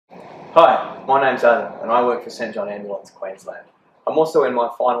Hi, my name's Adam and I work for St Ambulance Queensland. I'm also in my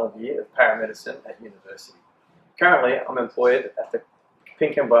final year of paramedicine at university. Currently, I'm employed at the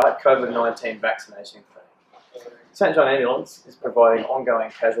Pink and White COVID-19 vaccination clinic. St Ambulance is providing ongoing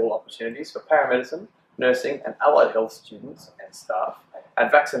casual opportunities for paramedicine, nursing and allied health students and staff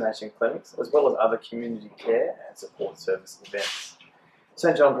at vaccination clinics, as well as other community care and support service events.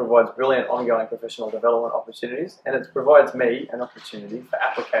 St John provides brilliant ongoing professional development opportunities, and it provides me an opportunity for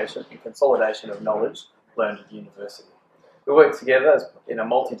application and consolidation of knowledge learned at university. We work together in a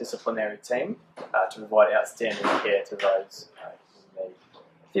multidisciplinary team to provide outstanding care to those in need.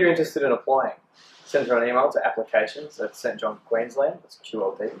 If you're interested in applying, send her an email to applications at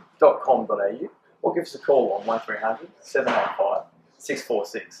stjohnqueensland.com.au or give us a call on 1300 785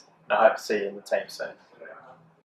 646. And I hope to see you in the team soon.